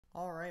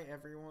Alright,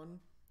 everyone.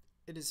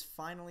 It is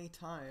finally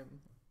time.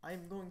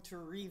 I'm going to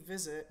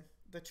revisit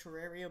the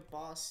Terraria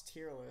boss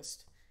tier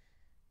list.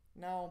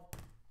 Now,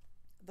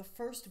 the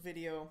first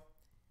video,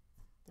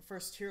 the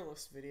first tier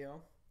list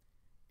video,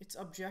 it's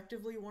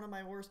objectively one of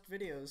my worst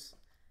videos.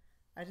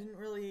 I didn't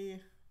really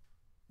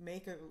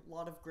make a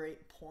lot of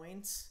great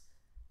points.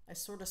 I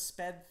sort of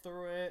sped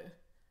through it,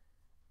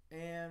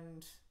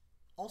 and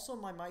also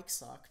my mic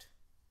sucked.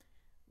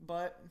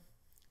 But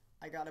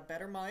I got a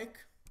better mic.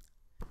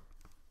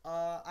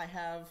 I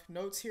have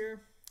notes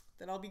here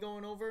that I'll be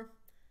going over,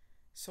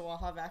 so I'll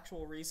have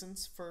actual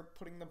reasons for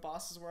putting the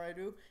bosses where I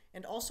do,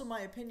 and also my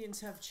opinions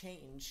have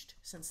changed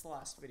since the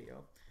last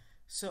video.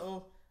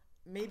 So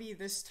maybe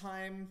this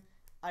time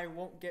I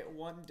won't get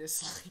one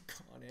dislike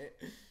on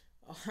it.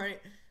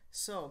 Alright,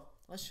 so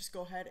let's just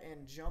go ahead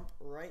and jump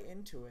right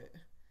into it.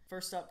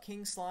 First up,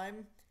 King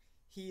Slime.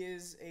 He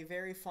is a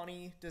very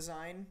funny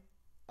design.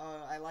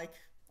 I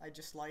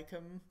just like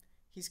him.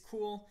 He's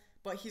cool,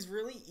 but he's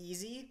really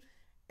easy,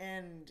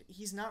 and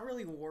he's not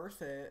really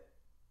worth it.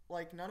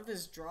 Like, none of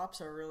his drops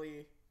are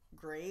really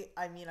great.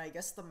 I mean, I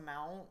guess the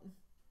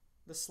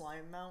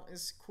slime mount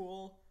is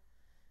cool,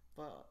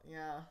 but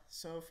yeah.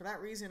 So for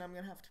that reason, I'm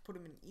gonna have to put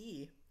him in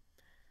E.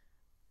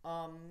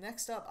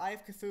 Next up, Eye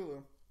of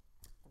Cthulhu.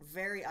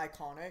 Very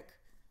iconic.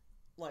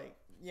 Like,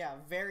 yeah,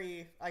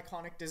 very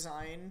iconic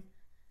design.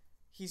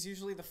 He's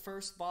usually the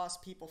first boss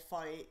people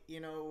fight,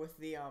 with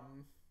the,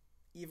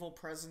 evil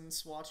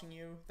presence watching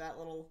you. That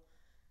little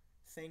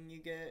thing you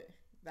get.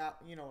 That,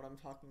 you know what I'm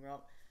talking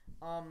about.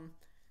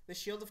 The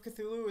Shield of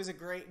Cthulhu is a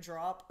great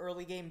drop.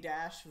 Early game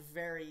dash,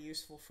 very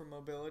useful for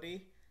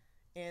mobility.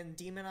 And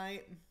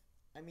Demonite,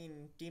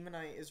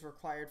 Demonite is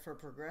required for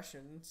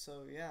progression,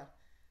 so yeah.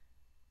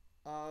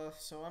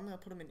 So I'm gonna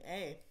put him in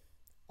A.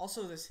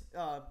 Also, this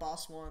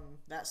Boss 1,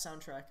 that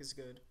soundtrack is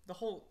good. The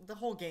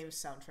whole game's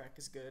soundtrack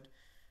is good.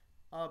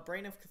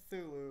 Brain of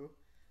Cthulhu,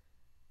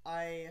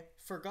 I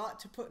forgot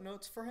to put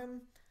notes for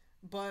him,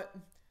 but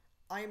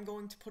I am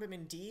going to put him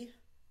in D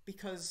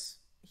because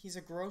he's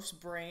a gross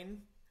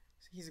brain.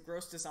 He's a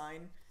gross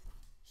design.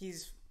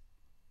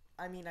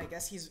 I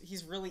guess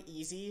he's really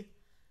easy.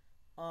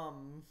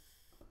 The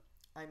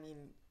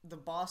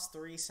Boss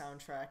 3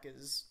 soundtrack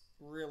is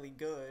really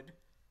good,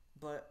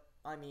 but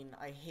I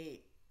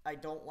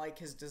don't like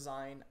his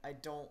design. I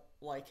don't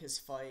like his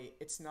fight.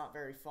 It's not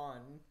very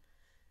fun.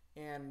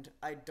 And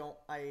I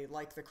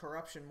like the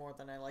corruption more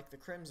than I like the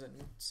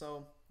crimson.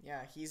 So,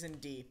 yeah, he's in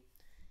D.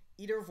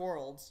 Eater of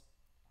Worlds.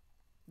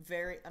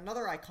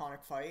 Another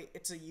iconic fight.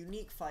 It's a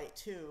unique fight,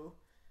 too,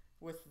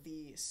 with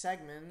the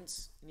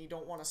segments, and you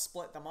don't want to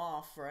split them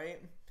off,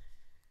 right?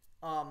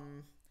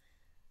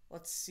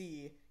 Let's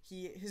see.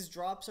 His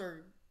drops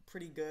are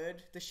pretty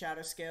good. The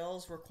Shadow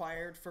Scales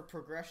required for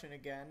progression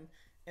again,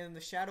 and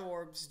the Shadow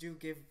Orbs do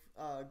give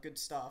good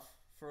stuff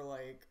for,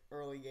 like,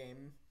 early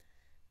game.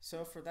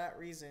 So for that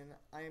reason,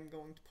 I am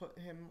going to put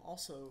him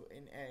also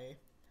in A.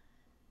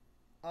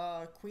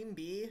 Queen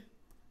Bee,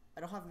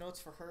 I don't have notes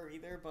for her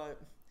either,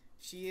 but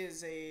she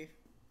is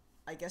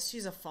I guess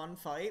she's a fun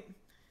fight,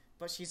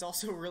 but she's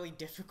also really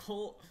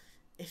difficult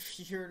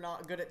if you're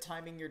not good at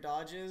timing your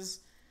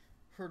dodges.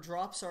 Her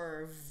drops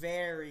are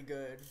very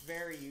good,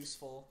 very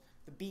useful.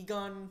 The Bee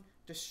Gun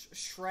just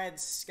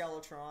shreds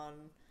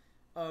Skeletron.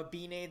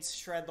 Bee Nades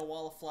shred the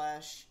Wall of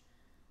Flesh.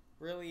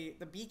 Really,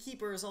 the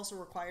Beekeeper is also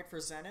required for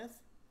Zenith.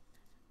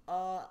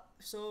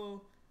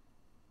 So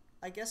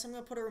I guess I'm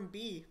gonna put her in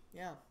B,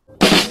 yeah.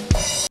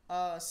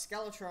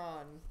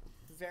 Skeletron,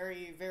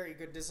 very, very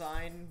good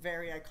design,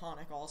 very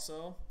iconic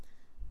also.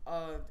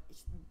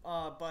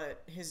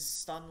 But his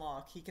stun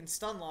lock, he can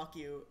stun lock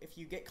you if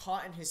you get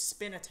caught in his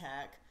spin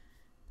attack.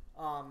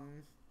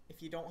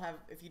 If you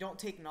don't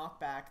take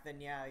knockback, then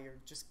yeah,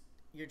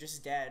 you're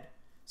just dead.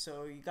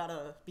 So you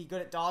gotta be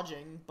good at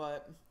dodging,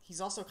 but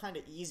he's also kind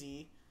of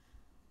easy.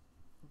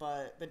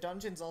 But the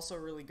dungeon's also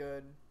really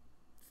good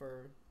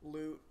for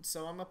loot,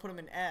 so I'm gonna put him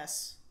in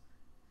S.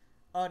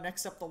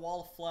 Next up, the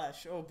Wall of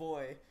Flesh. Oh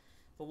boy.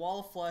 The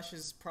Wall of Flesh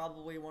is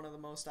probably one of the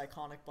most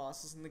iconic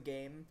bosses in the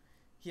game.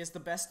 He has the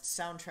best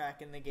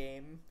soundtrack in the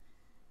game.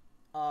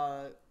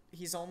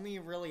 He's only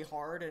really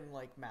hard in,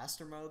 like,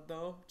 Master Mode,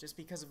 though, just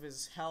because of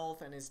his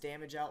health and his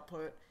damage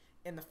output,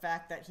 and the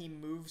fact that he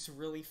moves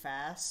really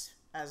fast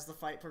as the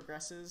fight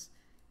progresses.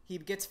 He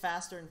gets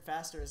faster and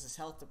faster as his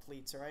health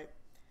depletes, right?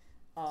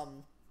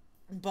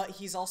 But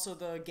he's also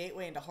the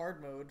gateway into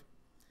hard mode.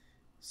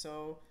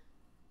 So,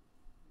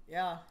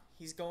 yeah,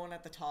 he's going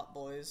at the top,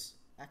 boys.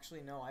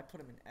 Actually, no, I put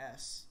him in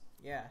S.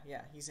 Yeah,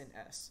 he's in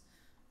S.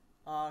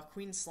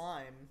 Queen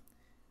Slime.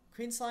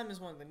 Queen Slime is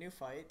one of the new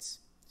fights.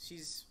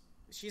 She's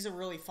a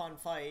really fun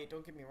fight,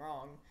 don't get me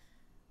wrong.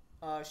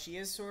 She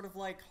is sort of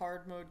like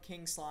hard mode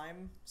King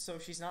Slime, so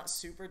she's not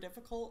super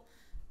difficult,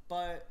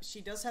 but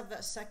she does have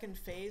that second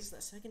phase.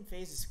 That second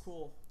phase is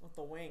cool with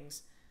the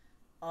wings.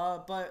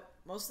 But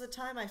most of the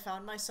time I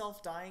found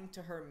myself dying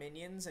to her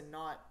minions and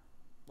not,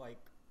 like,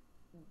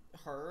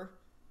 her.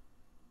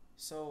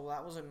 So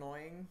that was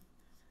annoying.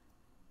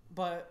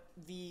 But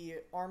the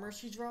armor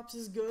she drops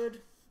is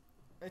good.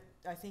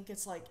 I think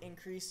it's like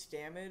increased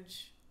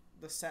damage,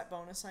 the set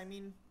bonus, I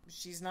mean.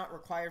 She's not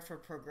required for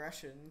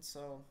progression,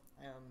 so,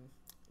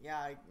 yeah,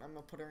 I'm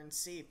gonna put her in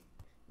C.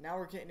 Now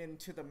we're getting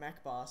into the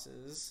mech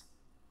bosses.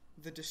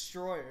 The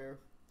Destroyer,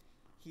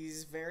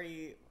 he's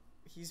very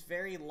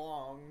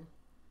long.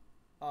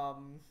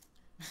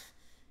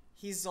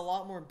 He's a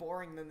lot more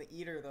boring than the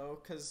Eater, though,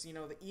 because, you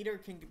know, the Eater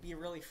can be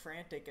really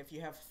frantic if you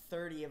have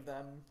 30 of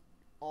them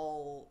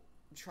all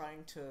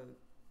trying to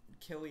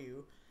kill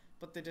you.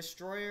 But the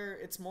Destroyer,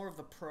 it's more of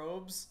the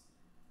probes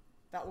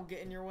that will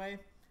get in your way.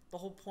 The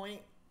whole point,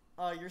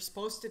 you're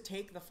supposed to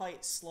take the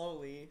fight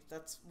slowly.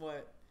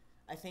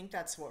 I think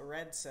that's what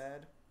Red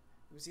said.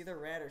 It was either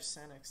Red or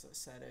Senix that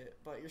said it.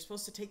 But you're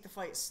supposed to take the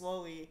fight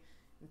slowly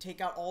and take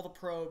out all the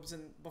probes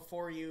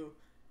before you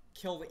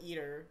kill the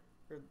Eater.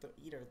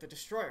 The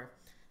Destroyer.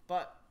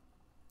 But,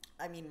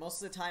 I mean,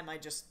 most of the time I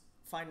just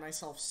find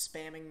myself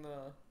spamming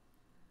the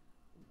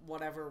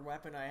whatever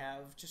weapon I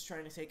have, just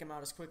trying to take him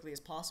out as quickly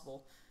as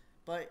possible.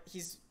 But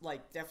he's,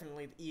 like,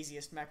 definitely the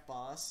easiest mech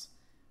boss.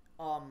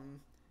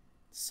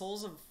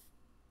 Souls of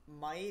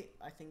Might,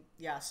 I think,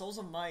 yeah, Souls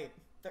of Might,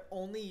 they're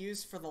only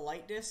used for the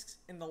light discs,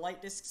 and the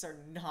light discs are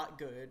not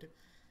good.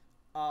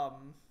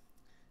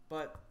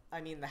 But,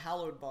 I mean, the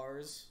Hallowed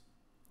bars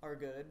are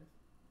good,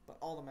 but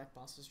all the mech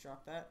bosses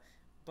drop that.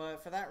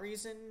 But for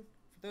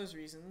those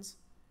reasons,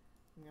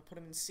 I'm going to put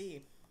them in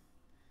C.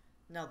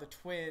 Now the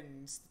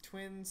twins,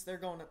 they're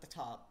going at the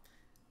top.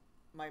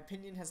 My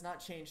opinion has not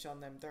changed on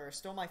them. They're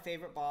still my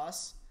favorite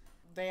boss.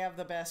 They have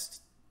the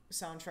best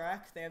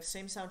soundtrack. They have the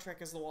same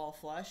soundtrack as the Wall of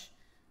Flesh.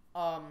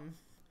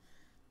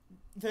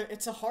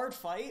 It's a hard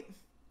fight,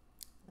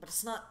 but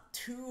it's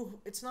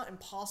not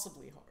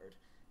impossibly hard.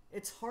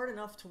 It's hard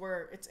enough to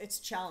where it's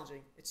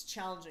challenging. It's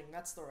challenging,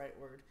 that's the right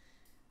word.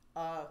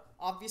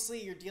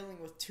 Obviously you're dealing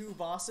with two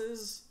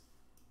bosses.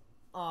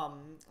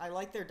 I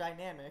like their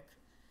dynamic.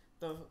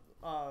 The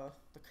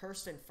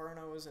Cursed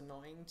Inferno is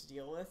annoying to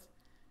deal with.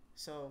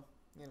 So,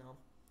 you know.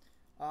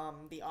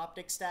 The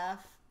Optic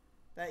Staff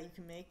that you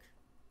can make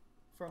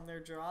from their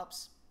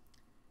drops.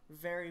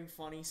 Very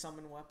funny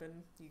summon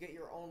weapon. You get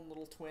your own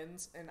little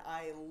twins, and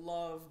I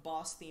love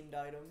boss-themed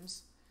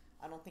items.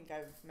 I don't think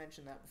I've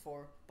mentioned that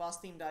before.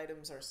 Boss-themed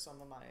items are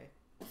some of my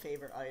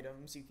favorite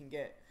items you can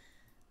get.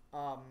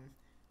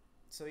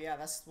 So yeah,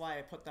 that's why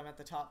I put them at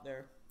the top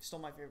there. Still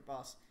my favorite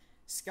boss.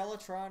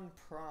 Skeletron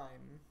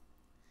Prime.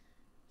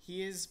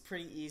 He is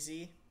pretty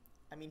easy.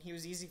 I mean, he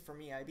was easy for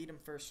me. I beat him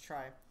first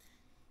try.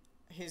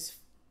 His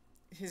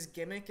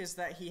gimmick is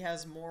that he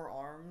has more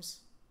arms,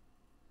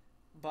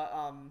 but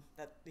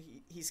that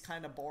he's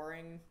kind of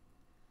boring.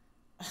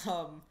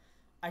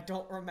 I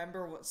don't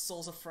remember what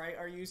Souls of Fright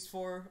are used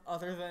for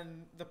other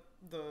than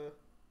the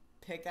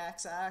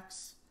pickaxe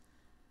axe.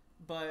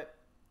 But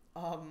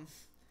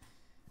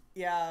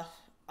yeah,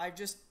 I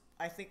just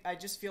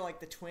feel like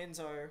the twins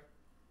are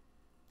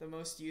the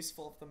most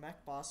useful of the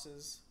mech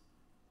bosses.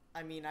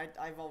 I mean,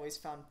 I've always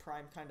found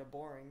Prime kind of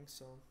boring,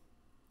 so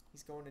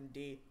he's going in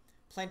D.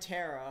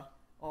 Plantera.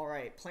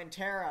 Alright,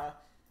 Plantera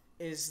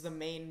is the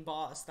main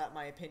boss that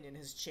my opinion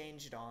has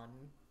changed on.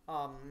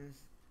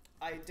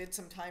 I did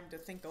some time to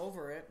think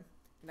over it,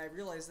 and I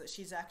realized that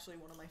she's actually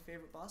one of my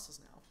favorite bosses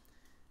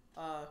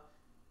now.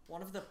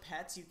 One of the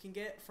pets you can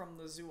get from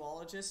the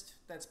zoologist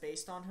that's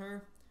based on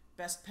her,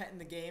 best pet in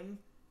the game.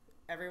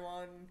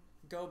 Everyone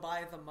go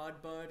buy the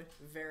Mudbud.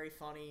 Very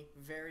funny,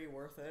 very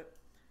worth it.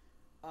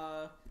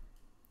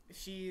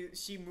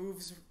 She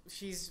moves.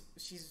 She's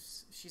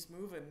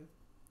moving.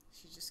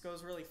 She just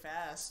goes really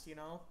fast, you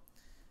know.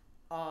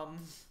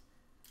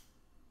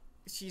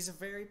 She's a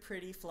very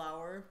pretty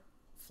flower.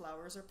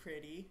 Flowers are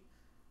pretty.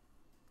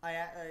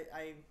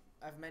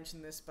 I've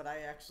mentioned this, but I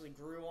actually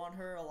grew on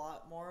her a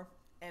lot more,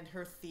 and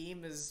her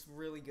theme is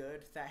really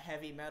good. That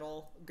heavy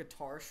metal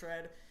guitar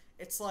shred.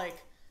 It's like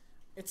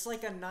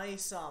a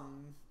nice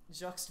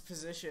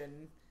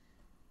juxtaposition.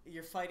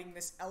 You're fighting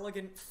this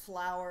elegant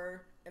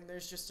flower, and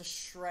there's just a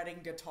shredding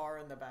guitar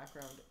in the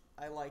background.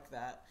 I like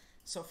that.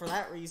 So for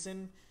that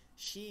reason,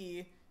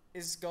 she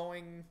is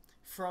going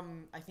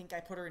from, I think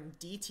I put her in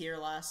D tier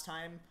last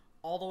time,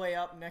 all the way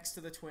up next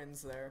to the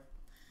twins there.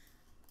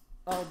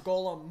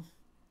 Golem.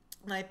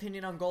 My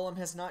opinion on Golem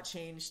has not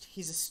changed.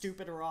 He's a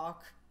stupid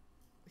rock.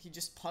 He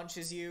just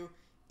punches you.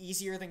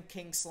 Easier than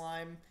King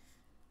Slime.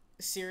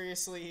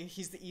 Seriously,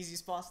 he's the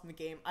easiest boss in the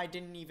game. I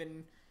didn't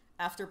even,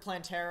 after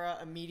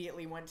Plantera,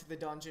 immediately went to the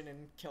dungeon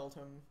and killed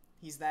him.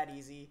 He's that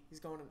easy. He's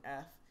going to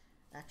F.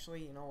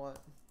 Actually, you know what?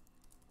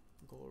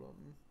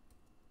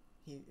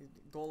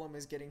 Golem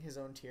is getting his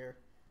own tier.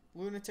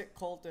 Lunatic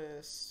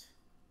Cultist.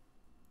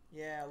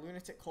 Yeah,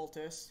 Lunatic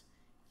Cultist.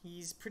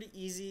 He's pretty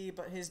easy,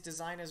 but his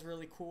design is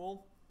really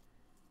cool.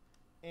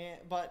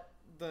 But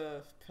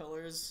the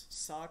pillars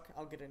suck.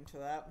 I'll get into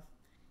that.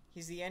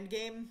 He's the end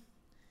game.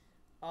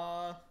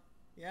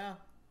 Yeah.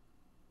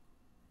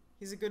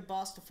 He's a good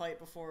boss to fight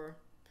before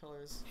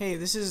pillars. Hey,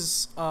 this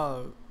is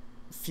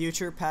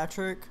future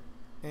Patrick,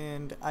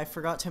 and I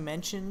forgot to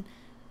mention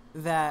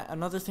that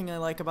another thing I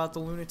like about the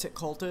Lunatic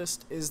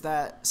Cultist is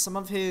that some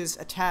of his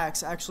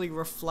attacks actually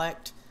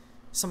reflect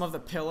some of the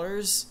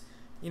pillars.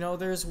 You know,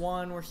 there's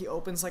one where he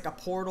opens like a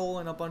portal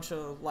and a bunch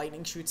of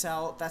lightning shoots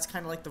out. That's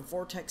kind of like the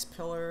vortex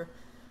pillar.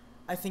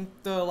 I think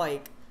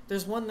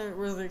there's one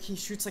where he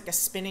shoots like a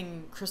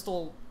spinning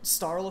crystal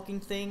star looking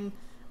thing.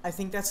 I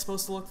think that's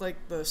supposed to look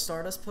like the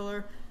Stardust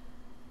pillar.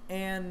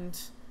 And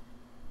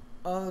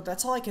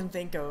that's all I can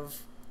think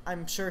of.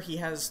 I'm sure he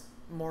has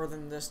more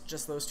than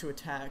just those two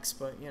attacks,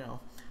 but you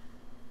know.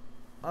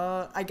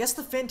 I guess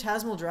the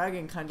Phantasmal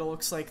Dragon kind of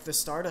looks like the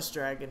Stardust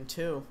Dragon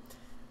too.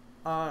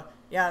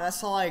 Yeah,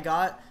 that's all I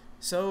got.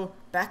 So,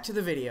 back to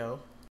the video.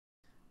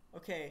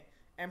 Okay,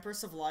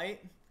 Empress of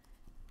Light.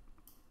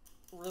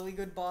 Really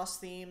good boss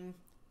theme.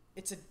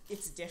 It's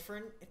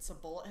different. It's a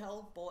bullet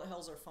hell. Bullet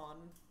hells are fun,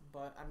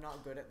 but I'm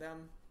not good at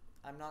them.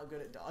 I'm not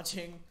good at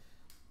dodging.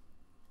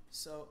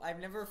 So, I've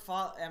never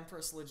fought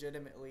Empress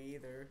legitimately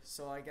either,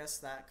 so I guess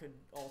that could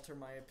alter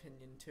my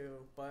opinion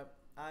too. But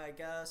I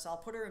guess I'll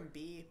put her in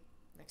B,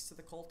 next to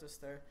the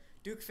cultist there.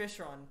 Duke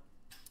Fishron.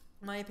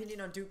 My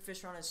opinion on Duke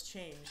Fishron has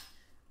changed.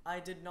 I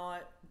did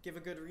not give a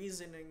good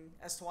reasoning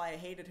as to why I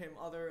hated him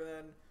other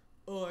than,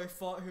 oh, I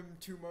fought him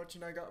too much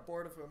and I got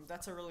bored of him.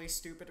 That's a really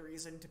stupid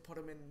reason to put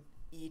him in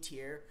E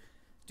tier.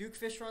 Duke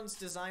Fishron's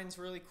design's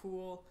really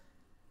cool.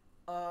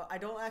 I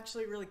don't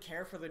actually really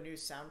care for the new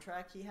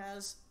soundtrack he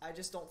has. I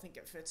just don't think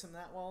it fits him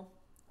that well.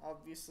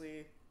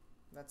 Obviously,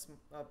 that's an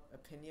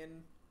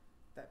opinion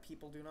that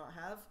people do not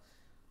have.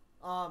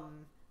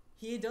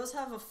 He does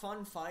have a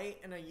fun fight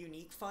and a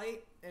unique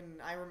fight,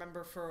 and I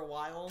remember for a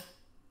while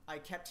I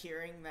kept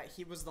hearing that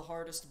he was the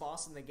hardest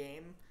boss in the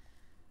game.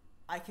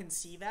 I can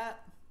see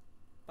that,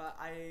 but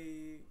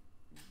I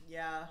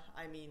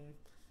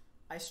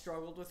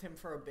struggled with him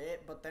for a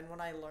bit, but then when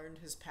I learned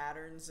his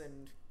patterns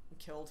and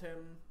killed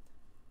him,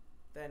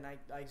 then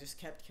I just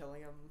kept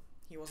killing him.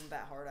 He wasn't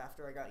that hard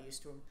after I got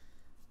used to him.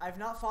 I've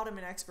not fought him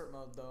in expert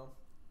mode, though.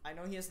 I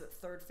know he has that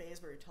third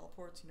phase where he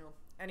teleports, you know.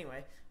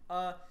 Anyway,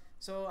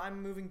 so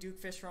I'm moving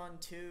Duke Fishron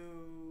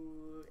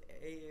to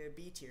a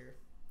B tier.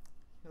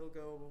 He'll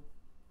go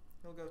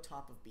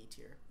top of B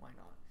tier. Why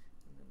not?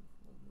 And then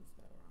we'll move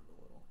that around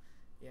a little.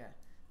 Yeah.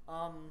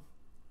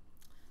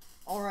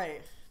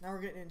 Alright, now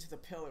we're getting into the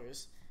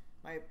pillars.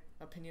 My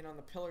opinion on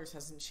the pillars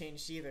hasn't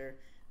changed either.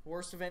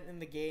 Worst event in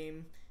the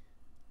game.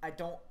 I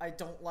don't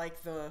like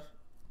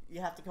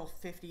you have to kill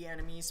 50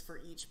 enemies for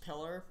each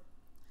pillar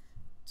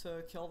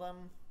to kill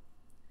them.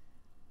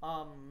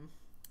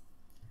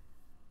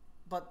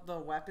 But the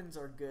weapons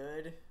are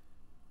good.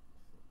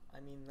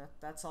 I mean,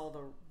 that's all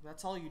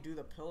you do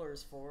the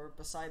pillars for,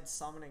 besides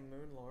summoning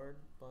Moonlord.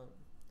 But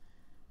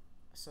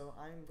so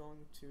I'm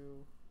going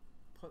to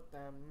put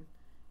them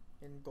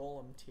in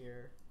Golem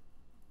tier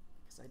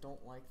because I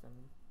don't like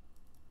them.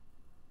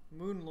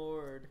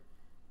 Moonlord,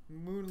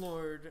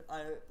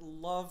 I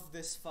love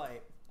this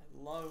fight. I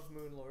love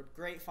Moonlord.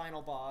 Great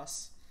final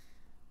boss.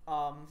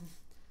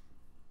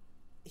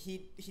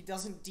 He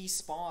doesn't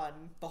despawn.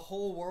 The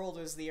whole world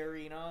is the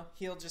arena.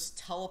 He'll just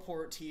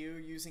teleport to you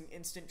using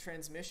instant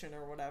transmission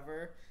or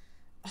whatever.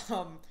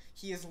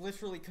 He is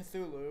literally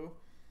Cthulhu.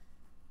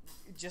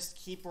 Just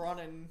keep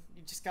running.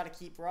 You just gotta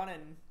keep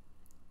running.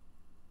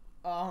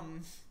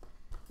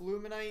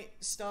 Luminite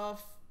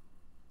stuff,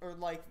 or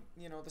like,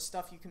 you know, the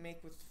stuff you can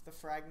make with the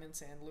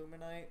fragments and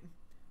Luminite.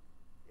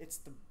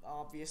 It's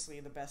obviously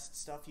the best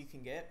stuff you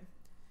can get.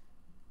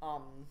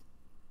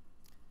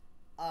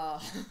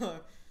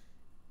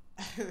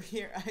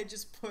 Here, I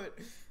just put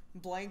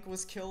Blank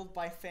was killed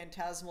by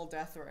Phantasmal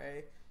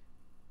Deathray.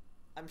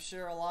 I'm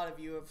sure a lot of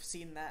you have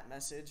seen that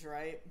message,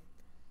 right?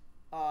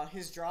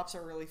 His drops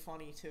are really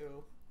funny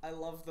too. I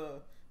love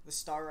the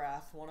Star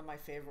Wrath, one of my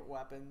favorite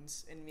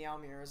weapons, and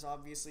Meowmere is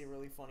obviously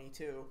really funny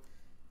too.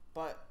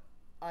 But,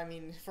 I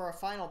mean, for a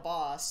final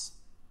boss,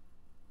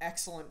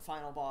 excellent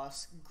final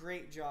boss.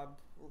 Great job,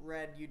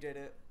 Red, you did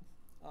it.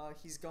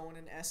 He's going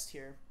in S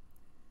tier.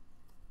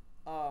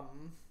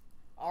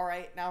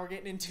 Alright, now we're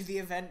getting into the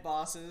event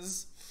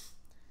bosses.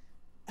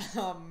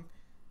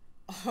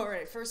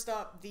 Alright, first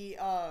up, the,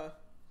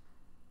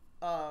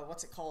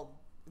 what's it called?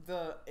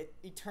 The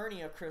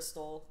Eternia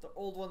Crystal, the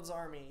Old One's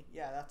Army.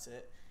 Yeah, that's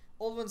it.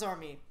 Old One's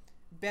Army.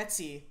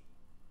 Betsy.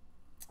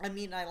 I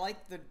mean, I like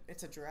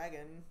it's a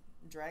dragon.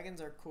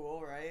 Dragons are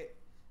cool, right?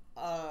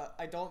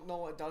 I don't know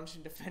what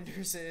Dungeon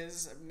Defenders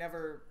is. I've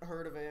never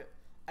heard of it.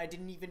 I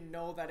didn't even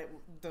know that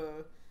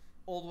the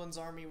Old One's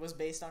Army was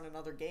based on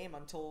another game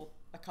until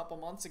a couple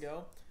months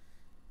ago.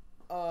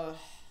 I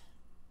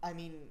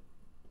mean,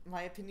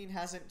 my opinion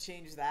hasn't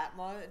changed that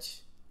much.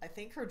 I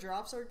think her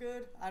drops are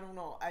good. I don't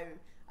know.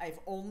 I've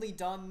only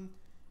done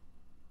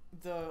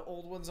the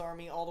Old One's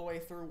Army all the way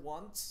through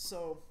once,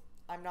 so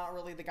I'm not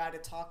really the guy to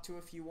talk to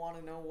if you want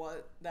to know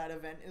what that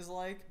event is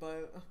like,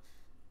 but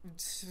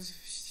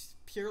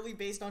purely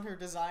based on her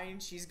design,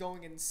 she's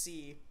going in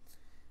C.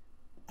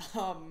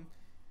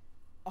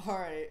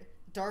 Alright,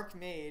 Dark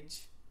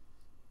Mage.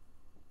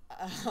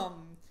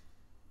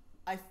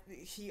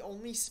 He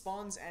only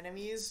spawns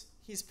enemies.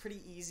 He's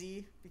pretty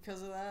easy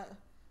because of that.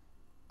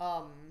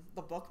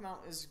 The book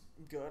mount is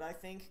good, I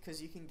think,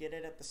 because you can get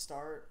it at the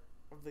start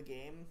of the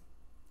game.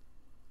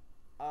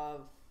 Uh,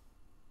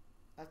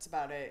 that's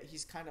about it.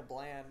 He's kind of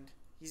bland.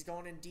 He's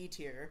going in D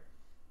tier.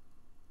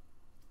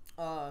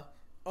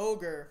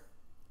 Ogre.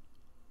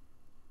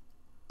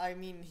 I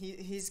mean,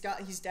 he's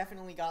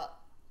definitely got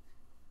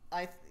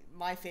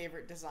my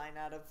favorite design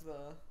out of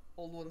the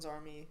Old Ones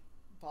Army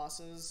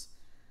bosses.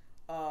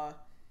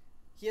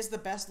 He has the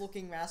best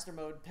looking Master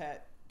Mode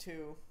pet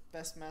too.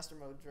 Best Master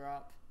Mode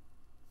drop.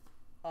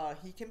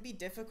 He can be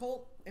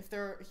difficult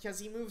because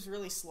he moves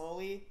really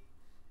slowly,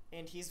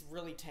 and he's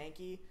really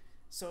tanky.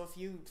 So if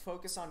you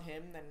focus on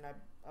him, then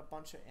a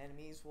bunch of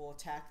enemies will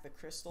attack the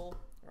crystal,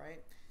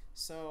 right?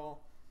 So,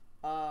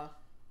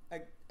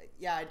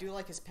 yeah, I do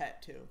like his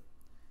pet too.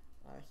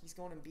 He's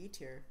going in B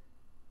tier,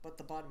 but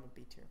the bottom of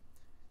B tier.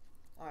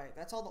 Alright,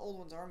 that's all the Old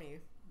Ones Army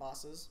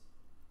bosses.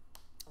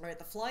 Alright,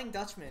 the Flying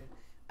Dutchman.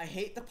 I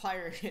hate the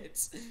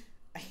pirates.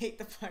 I hate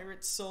the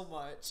pirates so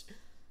much.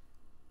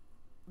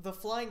 The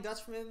Flying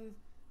Dutchman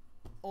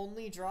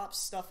only drops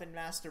stuff in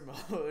Master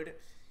Mode,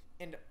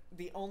 and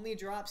the only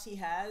drops he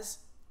has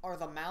are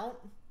the mount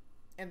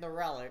and the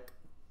relic.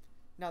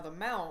 Now, the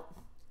mount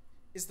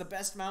is the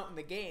best mount in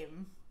the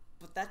game,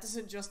 but that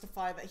doesn't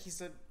justify that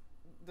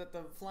that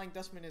the Flying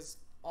Dutchman is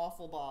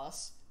awful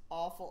boss.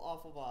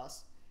 Awful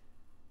boss.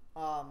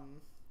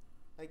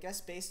 I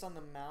guess based on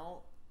the mount,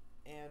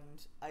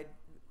 and I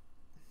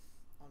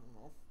don't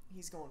know.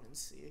 He's going in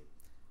C.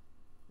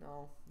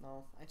 No,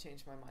 I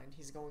changed my mind.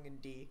 He's going in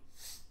D.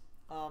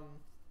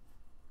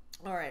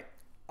 Alright.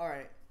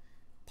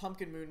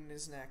 Pumpkin Moon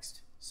is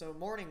next. So,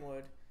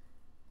 Morningwood.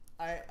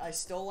 I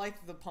still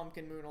like the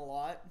Pumpkin Moon a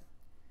lot.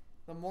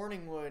 The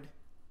Morningwood,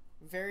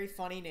 very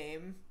funny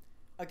name.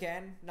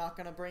 Again, not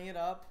gonna bring it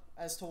up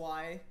as to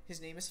why his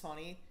name is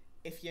funny.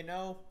 If you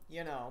know,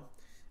 you know.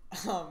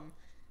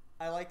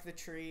 I like the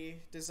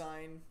tree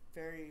design.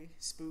 Very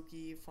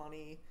spooky,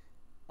 funny.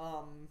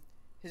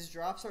 His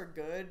drops are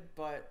good,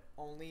 but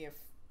only if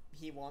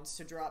he wants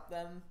to drop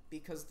them,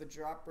 because the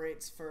drop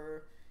rates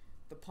for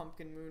the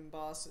Pumpkin Moon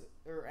boss,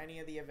 or any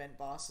of the event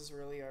bosses,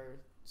 really are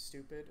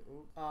stupid.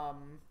 Ooh.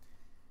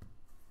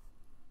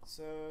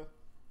 So,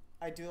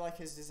 I do like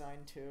his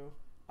design too.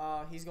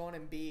 He's going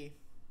in B.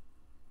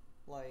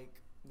 Like,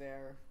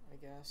 there, I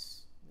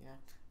guess.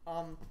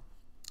 Yeah.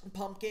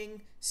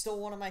 Pumpkin, still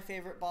one of my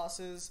favorite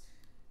bosses.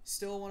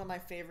 Still one of my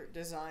favorite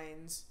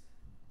designs.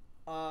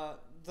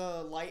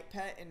 The light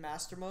pet in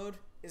Master Mode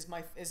is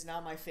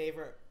now my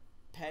favorite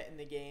pet in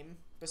the game,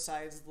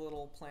 besides the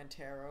little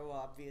Plantero,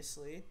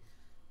 obviously.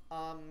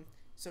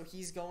 So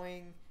he's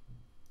going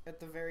at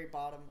the very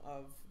bottom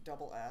of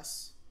double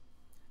S.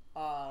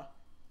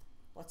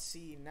 Let's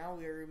see, now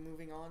we are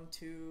moving on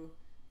to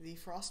the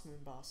Frost Moon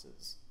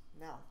bosses.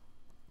 Now,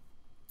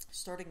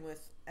 starting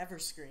with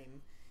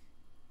Everscream.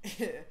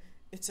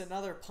 It's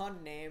another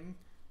pun name,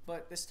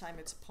 but this time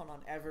it's a pun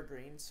on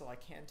Evergreen, so I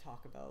can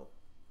talk about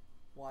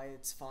why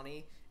it's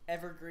funny.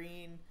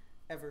 Evergreen,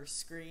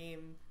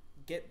 Everscream,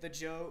 get the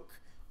joke.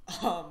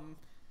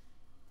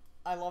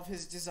 I love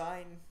his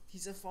design.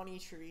 He's a funny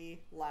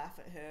tree. Laugh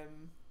at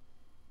him.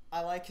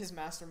 I like his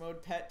Master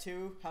Mode pet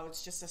too, how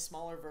it's just a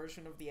smaller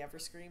version of the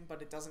Everscream,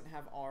 but it doesn't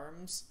have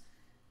arms.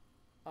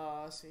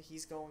 So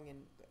he's going in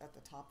at the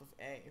top of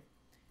A.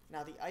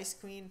 Now the Ice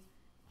Queen,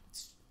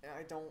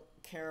 I don't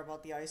care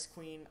about the Ice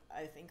Queen.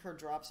 I think her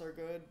drops are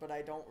good, but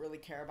I don't really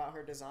care about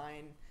her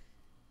design.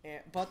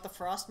 But the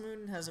Frost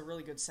Moon has a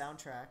really good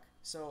soundtrack,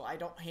 so I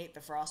don't hate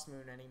the Frost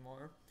Moon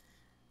anymore.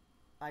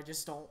 I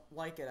just don't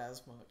like it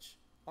as much.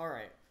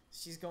 Alright,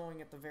 she's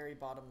going at the very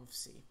bottom of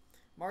C.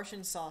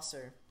 Martian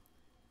Saucer.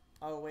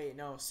 Oh wait,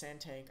 no,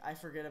 Sandtank. I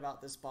forget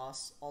about this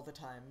boss all the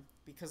time,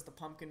 because the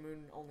Pumpkin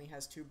Moon only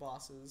has 2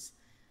 bosses.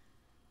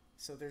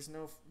 So there's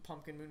no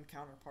Pumpkin Moon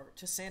counterpart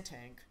to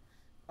Sandtank.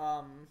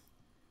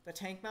 The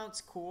tank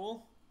mount's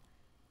cool,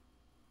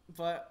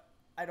 but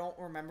I don't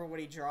remember what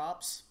he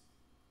drops.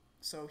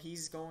 So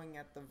he's going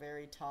at the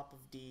very top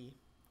of D.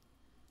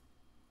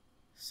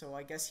 So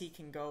I guess he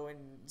can go in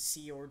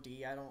C or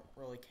D, I don't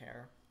really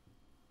care.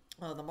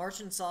 The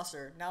Martian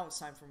Saucer. Now it's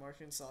time for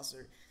Martian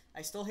Saucer.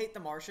 I still hate the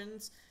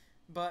Martians,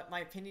 but my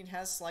opinion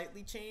has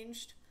slightly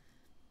changed.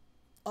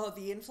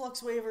 The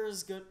Influx Waver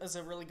is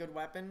a really good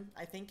weapon.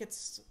 I think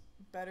it's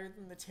better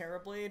than the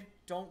Terrorblade.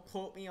 Don't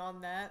quote me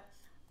on that.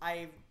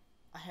 I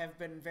have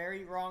been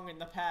very wrong in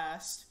the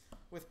past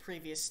with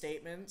previous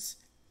statements.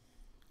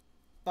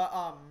 But,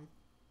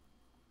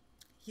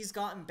 he's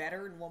gotten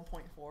better in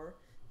 1.4,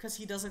 because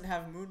he doesn't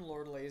have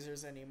Moonlord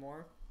lasers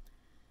anymore.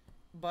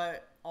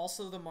 But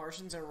also the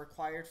Martians are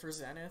required for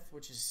Zenith,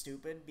 which is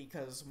stupid,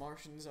 because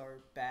Martians are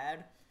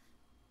bad.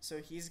 So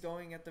he's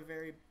going at the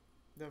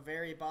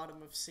very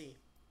bottom of C.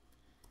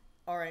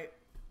 Alright,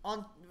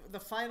 on the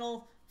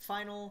final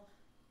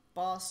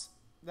boss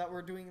that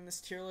we're doing in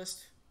this tier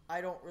list,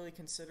 I don't really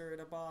consider it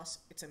a boss.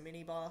 It's a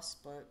mini boss,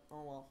 but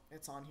oh well,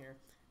 it's on here.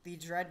 The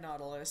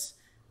Dreadnoughtalus.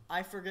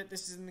 I forget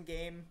this is in the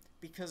game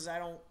because I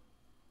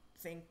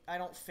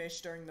don't fish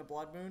during the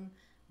Blood Moon,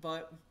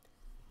 but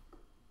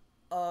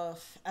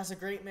as a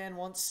great man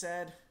once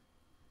said,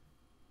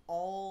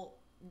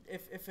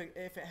 if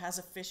it has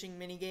a fishing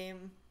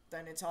minigame,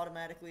 then it's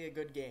automatically a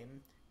good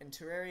game. And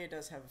Terraria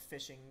does have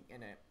fishing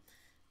in it.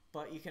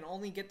 But you can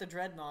only get the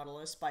Dread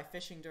Nautilus by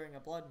fishing during a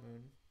blood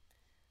moon.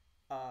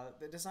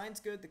 The design's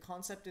good, the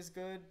concept is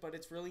good, but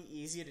it's really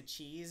easy to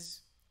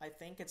cheese. I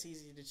think it's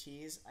easy to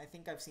cheese. I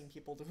think I've seen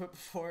people do it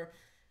before.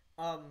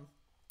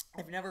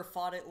 I've never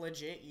fought it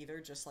legit either,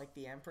 just like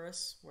the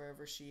Empress.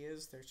 Wherever she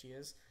is, there she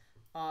is.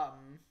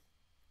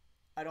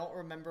 I don't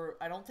remember.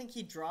 I don't think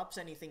he drops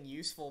anything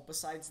useful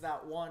besides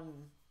that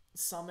one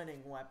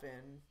summoning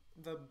weapon,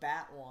 the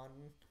bat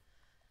one.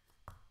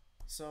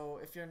 So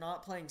if you're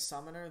not playing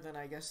Summoner, then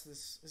I guess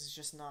this is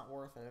just not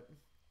worth it.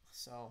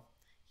 So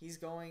he's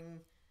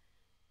going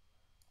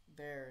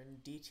there in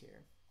D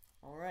tier.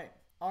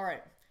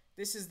 Alright.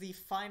 This is the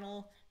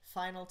final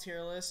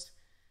tier list.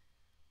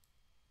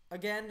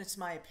 Again, it's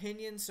my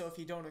opinion, so if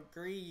you don't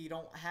agree, you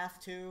don't have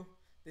to.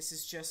 This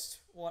is just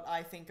what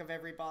I think of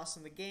every boss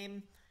in the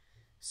game.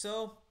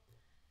 So,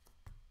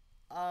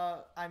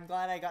 I'm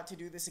glad I got to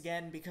do this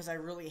again because I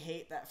really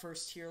hate that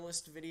first tier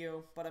list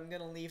video, but I'm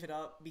gonna leave it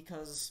up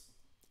because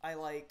I,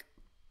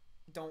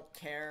 don't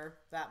care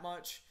that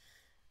much.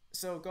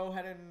 So go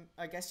ahead and,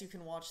 I guess you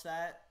can watch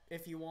that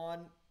if you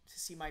want to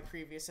see my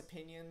previous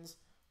opinions,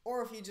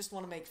 or if you just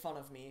want to make fun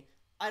of me.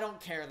 I don't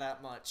care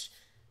that much.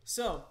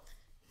 So,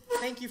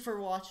 thank you for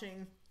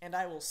watching, and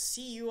I will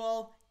see you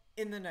all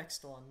in the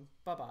next one.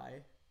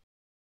 Bye-bye.